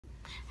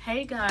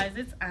Hey guys,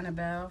 it's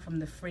Annabelle from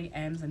the Free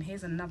M's, and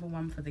here's another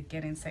one for the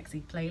Getting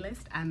Sexy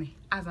playlist. And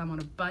as I'm on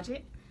a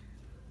budget,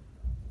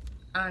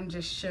 I'm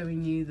just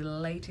showing you the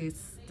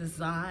latest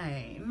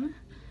design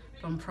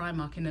from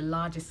Primark in the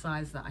largest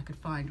size that I could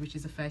find, which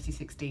is a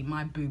 30-16.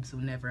 My boobs will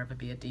never ever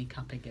be a D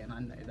cup again, I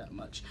know that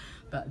much.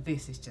 But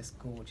this is just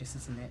gorgeous,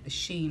 isn't it? The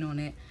sheen on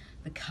it,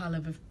 the colour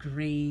of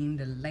green,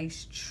 the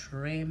lace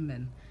trim,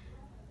 and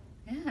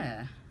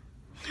yeah.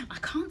 I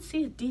can't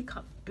see a D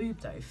cup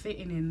boob though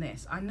fitting in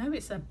this. I know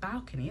it's a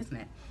balcony, isn't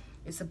it?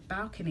 It's a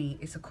balcony,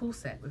 it's a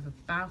corset with a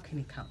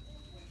balcony cup.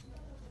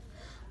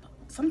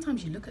 But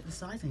sometimes you look at the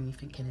size and you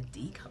think, can a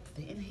D cup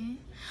fit in here?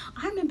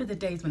 I remember the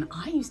days when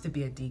I used to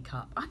be a D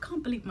cup. I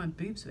can't believe my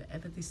boobs were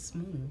ever this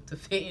small to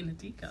fit in a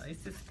D cup.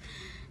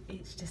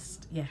 It's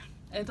just, yeah.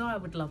 Although I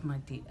would love my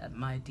D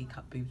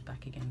cup boobs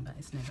back again, but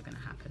it's never gonna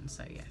happen.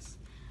 So yes,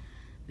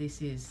 this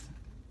is,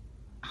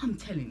 I'm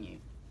telling you,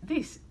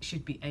 this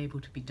should be able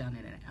to be done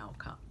in an L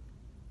cup.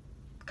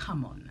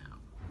 Come on now.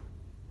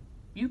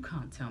 You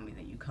can't tell me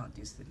that you can't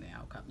do this in an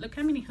L cup. Look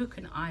how many hook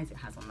and eyes it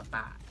has on the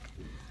back.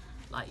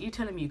 Like, you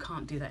telling me you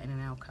can't do that in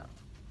an L cup?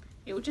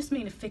 It would just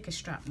mean a thicker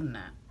strap, wouldn't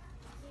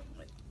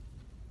it?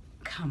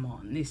 Come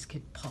on, this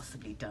could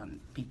possibly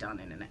be done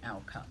in an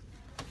L cup.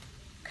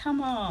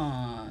 Come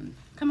on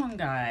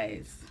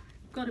guys.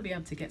 You've got to be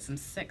able to get some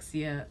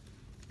sexier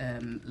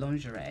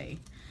lingerie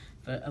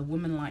for a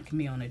woman like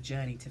me on a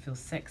journey to feel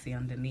sexy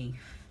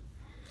underneath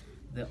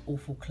the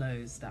awful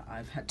clothes that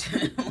I've had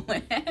to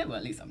wear. Well,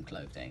 at least I'm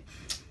clothed, eh?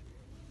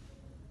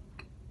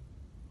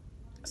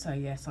 So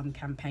yes, I'm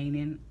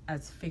campaigning,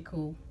 as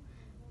fickle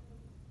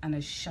and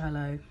as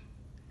shallow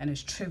and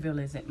as trivial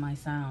as it might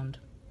sound.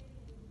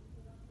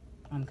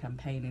 I'm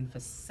campaigning for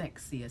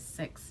sexier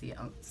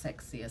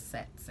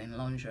sets in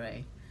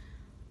lingerie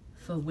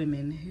for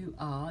women who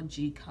are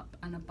G cup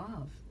and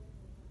above.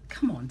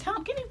 Come on,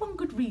 give me one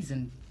good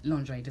reason,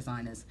 lingerie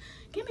designers.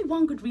 Give me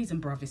one good reason,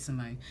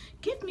 Bravissimo.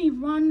 Give me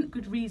one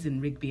good reason,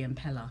 Rigby and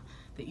Pella,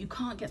 that you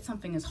can't get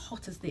something as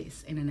hot as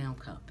this in an L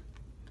cup.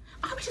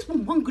 I just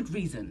want one good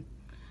reason.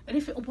 And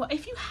if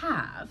you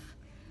have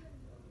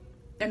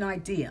an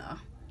idea,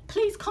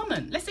 please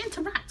comment. Let's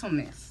interact on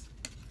this.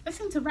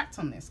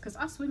 Because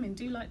us women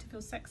do like to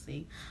feel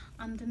sexy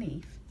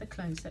underneath the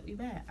clothes that we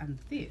wear. And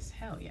this,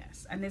 hell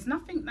yes. And there's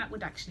nothing that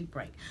would actually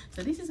break.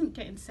 So this isn't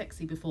getting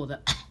sexy before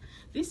the...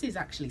 This is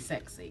actually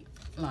sexy.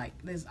 Like,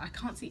 I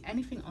can't see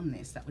anything on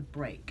this that would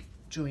break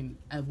during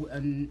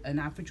an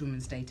average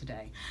woman's day to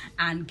day.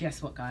 And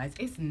guess what, guys?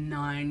 It's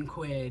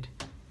 £9.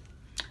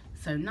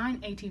 So 9,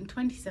 18,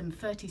 27,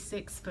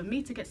 36 for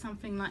me to get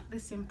something like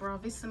this in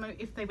Bravissimo,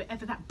 if they were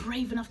ever that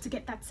brave enough to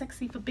get that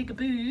sexy for bigger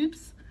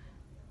boobs,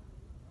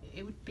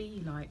 it would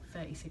be like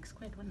 36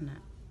 quid, wouldn't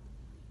it?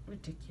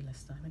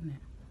 Ridiculous though, isn't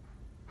it?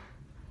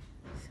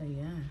 So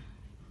yeah.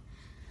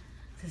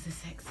 This is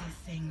the sexiest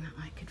thing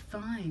that I could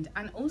find.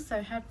 And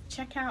also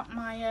check out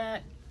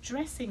my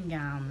dressing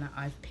gown that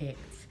I've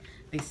picked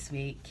this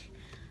week.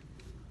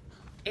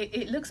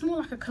 It looks more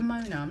like a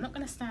kimono. I'm not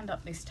going to stand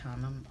up this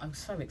time. I'm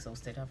so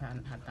exhausted. I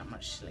haven't had that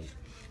much sleep.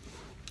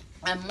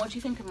 What do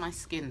you think of my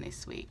skin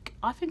this week?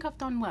 I think I've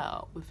done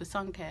well with the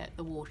sun care,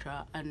 the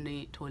water and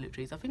the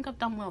toiletries. I think I've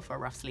done well for a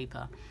rough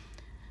sleeper.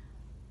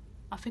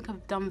 I think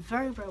I've done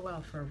very, very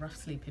well for a rough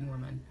sleeping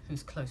woman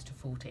who's close to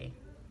 40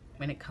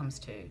 when it comes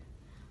to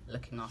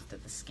looking after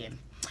the skin.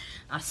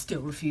 I still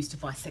refuse to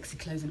buy sexy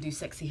clothes and do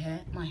sexy hair.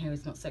 My hair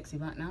is not sexy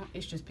right now.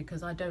 It's just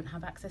because I don't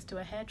have access to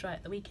a hairdryer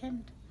at the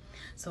weekend.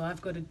 So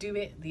I've got to do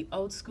it the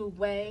old school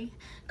way.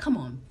 Come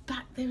on,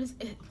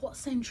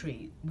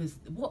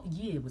 what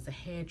year was a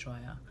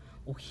hairdryer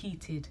or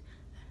heated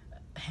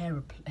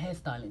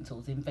hairstyling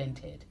tools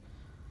invented?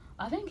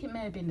 I think it may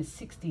have been the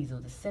 60s or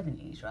the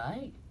 70s,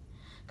 right?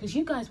 Because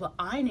you guys were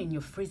ironing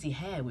your frizzy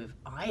hair with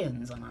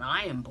irons on an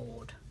iron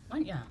board,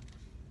 weren't you?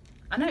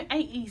 I know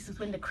 80s is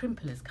when the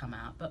crimplers come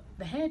out, but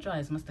the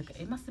hairdryers must have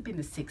been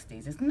the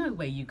 60s. There's no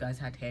way you guys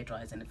had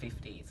hairdryers in the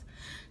 50s.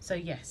 So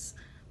yes,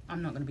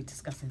 I'm not going to be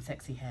discussing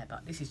sexy hair,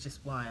 but this is just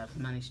why I've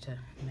managed to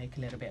make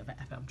a little bit of an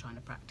effort. I'm trying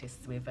to practice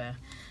with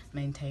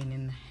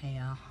maintaining the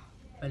hair,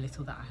 the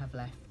little that I have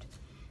left.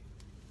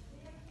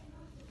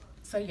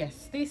 So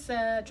yes, this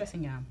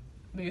dressing gown,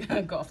 we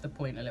got off the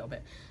point a little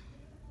bit.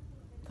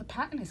 The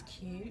pattern is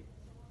cute,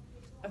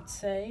 I'd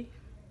say.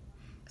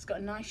 It's got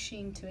a nice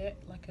sheen to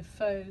it, like a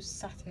faux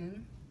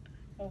satin,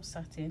 all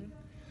satin.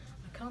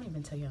 I can't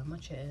even tell you how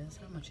much it is.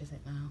 How much is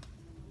it now?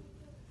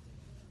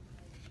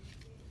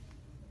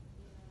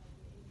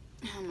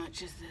 How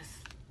much is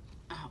this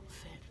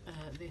outfit,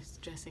 this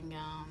dressing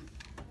gown?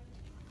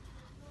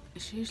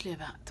 It's usually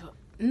about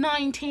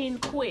 19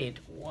 quid.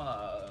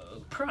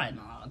 Whoa,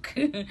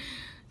 Primark.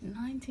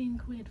 19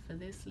 quid for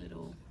this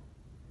little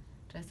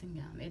dressing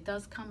gown. It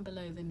does come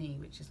below the knee,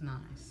 which is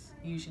nice.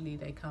 Usually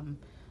they come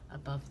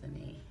above the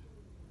knee.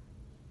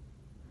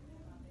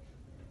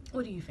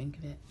 What do you think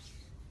of it?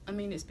 I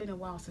mean, it's been a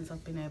while since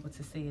I've been able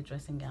to see a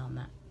dressing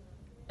gown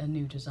a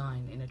new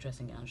design in a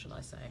dressing gown, shall I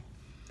say.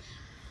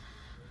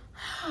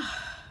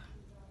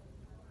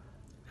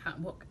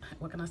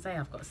 what can I say?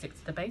 I've got to stick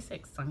to the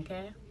basics: sun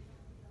care,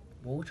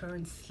 water,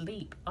 and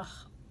sleep.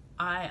 Oh,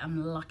 I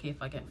am lucky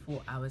if I get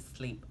 4 hours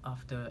sleep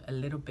after a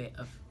little bit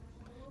of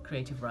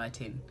creative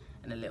writing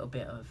and a little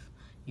bit of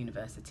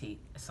university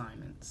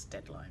assignments,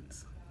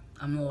 deadlines.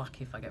 I'm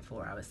lucky if I get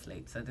 4 hours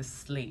sleep. So the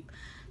sleep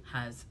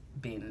has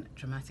been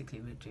dramatically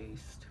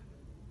reduced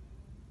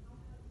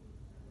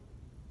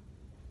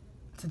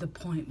to the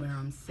point where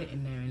I'm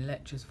sitting there in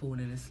lectures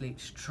falling asleep,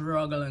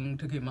 struggling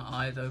to keep my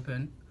eyes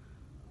open,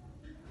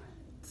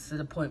 to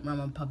the point where I'm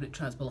on public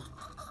transport.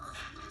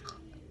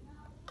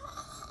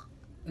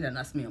 You know,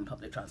 that's me on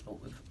public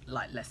transport with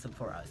like less than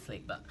 4 hours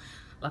sleep. But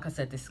like I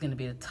said, this is going to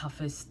be the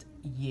toughest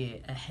year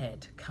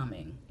ahead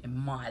coming in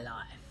my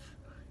life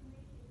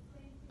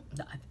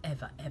that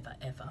I've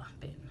ever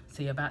been.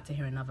 So you're about to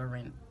hear another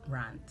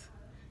rant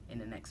in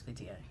the next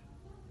video.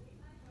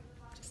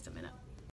 Just a minute.